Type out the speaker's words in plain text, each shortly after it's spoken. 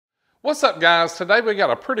What's up, guys? Today we got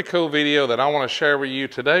a pretty cool video that I want to share with you.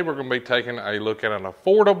 Today we're going to be taking a look at an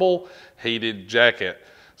affordable heated jacket.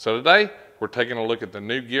 So today we're taking a look at the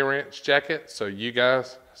new Gearwrench jacket, so you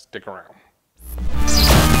guys stick around.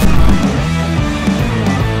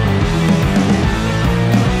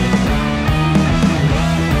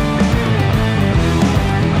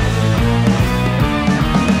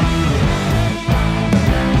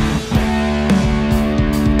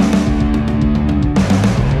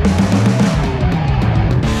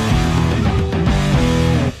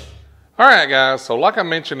 All right, guys, so like I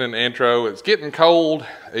mentioned in the intro, it's getting cold,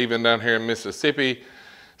 even down here in Mississippi.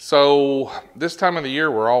 So this time of the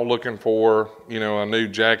year, we're all looking for, a new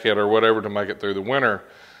jacket or whatever to make it through the winter.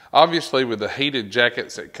 Obviously, with the heated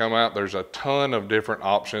jackets that come out, there's a ton of different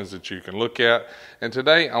options that you can look at. And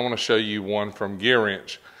today, I want to show you one from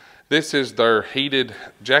Gearwrench. This is their heated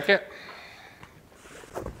jacket.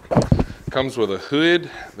 Comes with a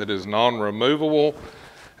hood that is non-removable.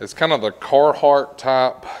 It's kind of the Carhartt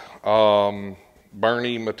type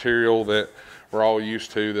Bernie material that we're all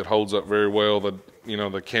used to, that holds up very well,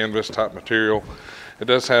 the canvas type material. It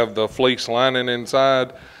does have the fleece lining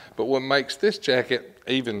inside, but what makes this jacket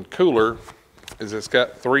even cooler is it's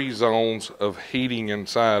got 3 zones of heating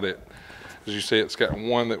inside it. As you see, it's got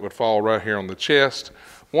one that would fall right here on the chest,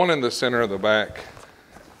 one in the center of the back,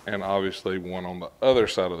 and obviously one on the other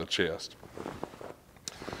side of the chest.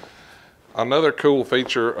 Another cool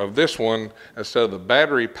feature of this one, instead of the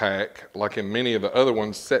battery pack, like in many of the other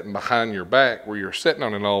ones sitting behind your back where you're sitting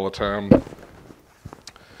on it all the time,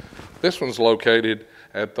 this one's located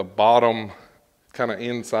at the bottom, kind of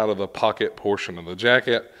inside of the pocket portion of the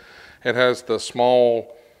jacket. It has the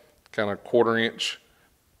small kind of 1/4 inch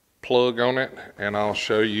plug on it, and I'll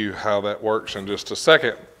show you how that works in just a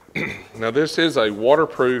second. Now, this is a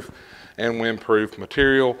waterproof and windproof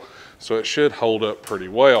material, so it should hold up pretty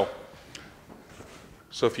well.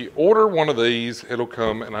 So if you order one of these, it'll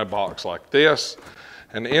come in a box like this.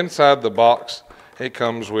 And inside the box, it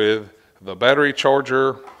comes with the battery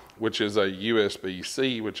charger, which is a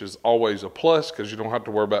USB-C, which is always a plus because you don't have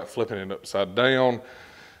to worry about flipping it upside down.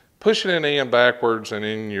 Pushing it in backwards, and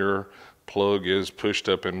then your plug is pushed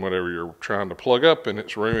up in whatever you're trying to plug up, and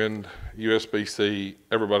it's ruined. USB-C,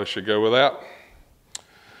 everybody should go with that.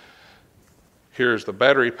 Here's the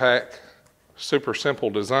battery pack. Super simple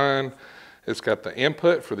design. It's got the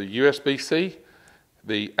input for the USB-C,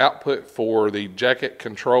 the output for the jacket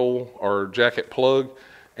control or jacket plug,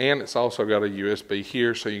 and it's also got a USB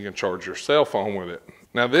here so you can charge your cell phone with it.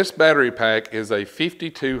 Now, this battery pack is a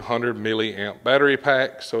 5200 milliamp battery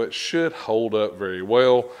pack, so it should hold up very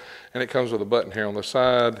well. And it comes with a button here on the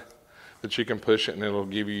side that you can push it, and it'll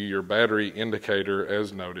give you your battery indicator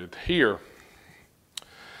as noted here.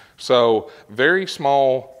 So, very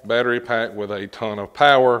small battery pack with a ton of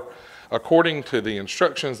power. According to the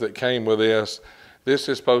instructions that came with this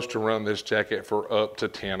is supposed to run this jacket for up to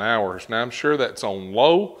 10 hours. Now, I'm sure that's on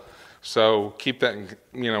low, so keep that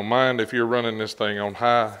in mind. If you're running this thing on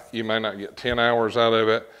high, you may not get 10 hours out of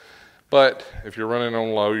it, but if you're running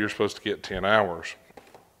on low, you're supposed to get 10 hours.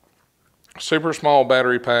 Super small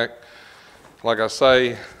battery pack. Like I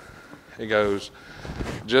say, it goes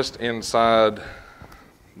just inside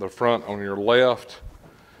the front on your left.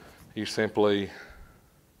 You simply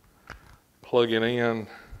plug it in,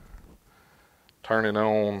 turn it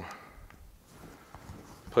on,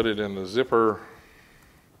 put it in the zipper,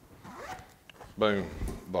 boom,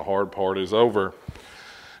 the hard part is over.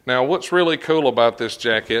 Now, what's really cool about this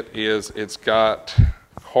jacket is it's got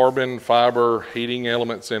carbon fiber heating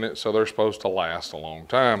elements in it, so they're supposed to last a long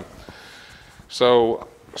time. So,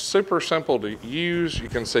 super simple to use. You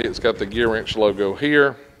can see it's got the Gearwrench logo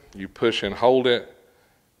here. You push and hold it.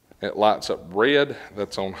 It lights up red,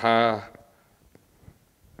 that's on high.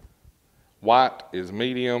 White is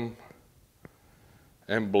medium,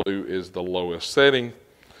 and blue is the lowest setting.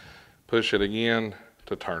 Push it again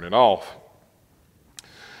to turn it off.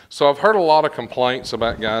 So I've heard a lot of complaints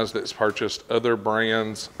about guys that's purchased other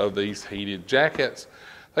brands of these heated jackets.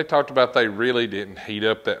 They talked about they really didn't heat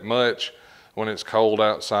up that much when it's cold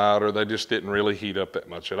outside, or they just didn't really heat up that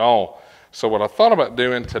much at all. So what I thought about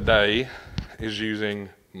doing today is using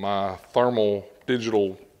my thermal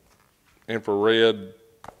digital infrared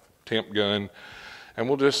temp gun, and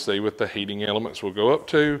we'll just see what the heating elements will go up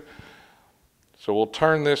to. So we'll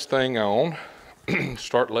turn this thing on,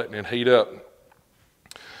 start letting it heat up.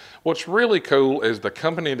 What's really cool is the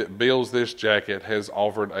company that builds this jacket has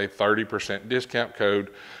offered a 30% discount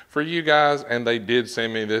code for you guys, and they did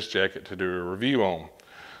send me this jacket to do a review on.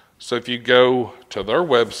 So if you go to their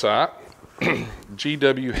website,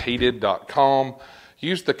 gwheated.com,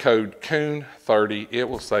 use the code KOON30. It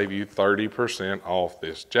will save you 30% off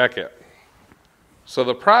this jacket. So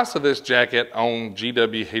the price of this jacket on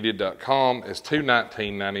gwheated.com is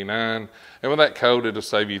 $219.99, and with that code it'll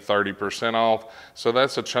save you 30% off. So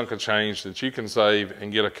that's a chunk of change that you can save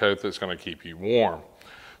and get a coat that's going to keep you warm.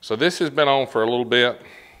 So this has been on for a little bit,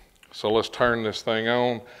 so let's turn this thing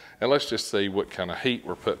on and let's just see what kind of heat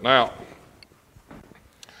we're putting out.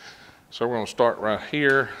 So we're going to start right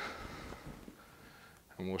here,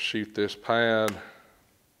 and we'll shoot this pad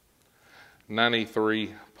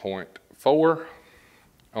 93.4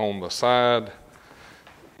 on the side.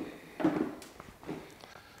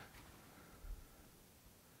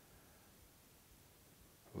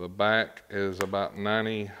 The back is about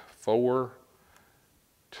 94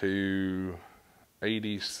 to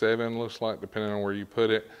 87, looks like, depending on where you put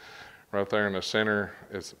it. Right there in the center,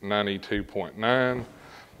 it's 92.9.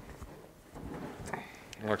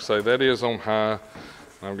 Like I say, that is on high.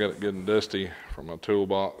 I've got it good and dusty from my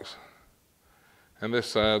toolbox. And this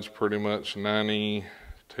side's pretty much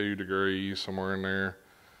 92 degrees, somewhere in there.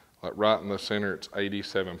 Like right in the center, it's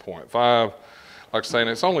 87.5. Like I say, and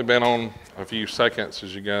it's only been on a few seconds,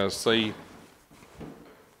 as you guys see.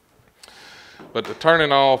 But to turn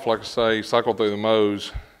it off, like I say, cycle through the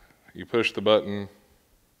modes, you push the button,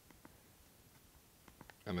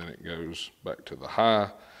 and then it goes back to the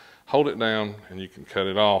high. Hold it down, and you can cut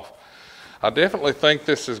it off. I definitely think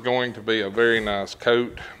this is going to be a very nice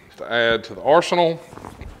coat to add to the arsenal.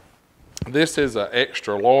 This is an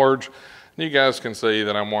extra large. You guys can see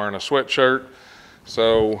that I'm wearing a sweatshirt.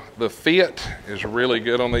 So the fit is really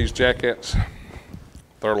good on these jackets.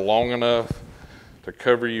 They're long enough to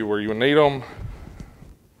cover you where you need them,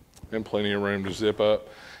 and plenty of room to zip up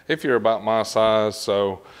if you're about my size.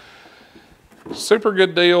 So super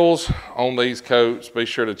good deals on these coats. Be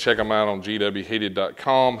sure to check them out on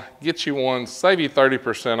gwheated.com. Get you one, save you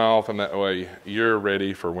 30% off, and that way you're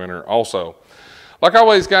ready for winter also. Like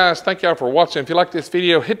always, guys, thank y'all for watching. If you like this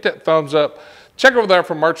video, hit that thumbs up. Check over there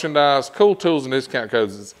for merchandise, cool tools, and discount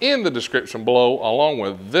codes. It's in the description below, along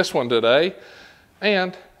with this one today.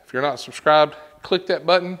 And if you're not subscribed, click that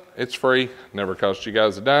button. It's free. Never costs you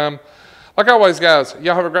guys a dime. Like always, guys,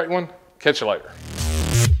 y'all have a great one. Catch you later.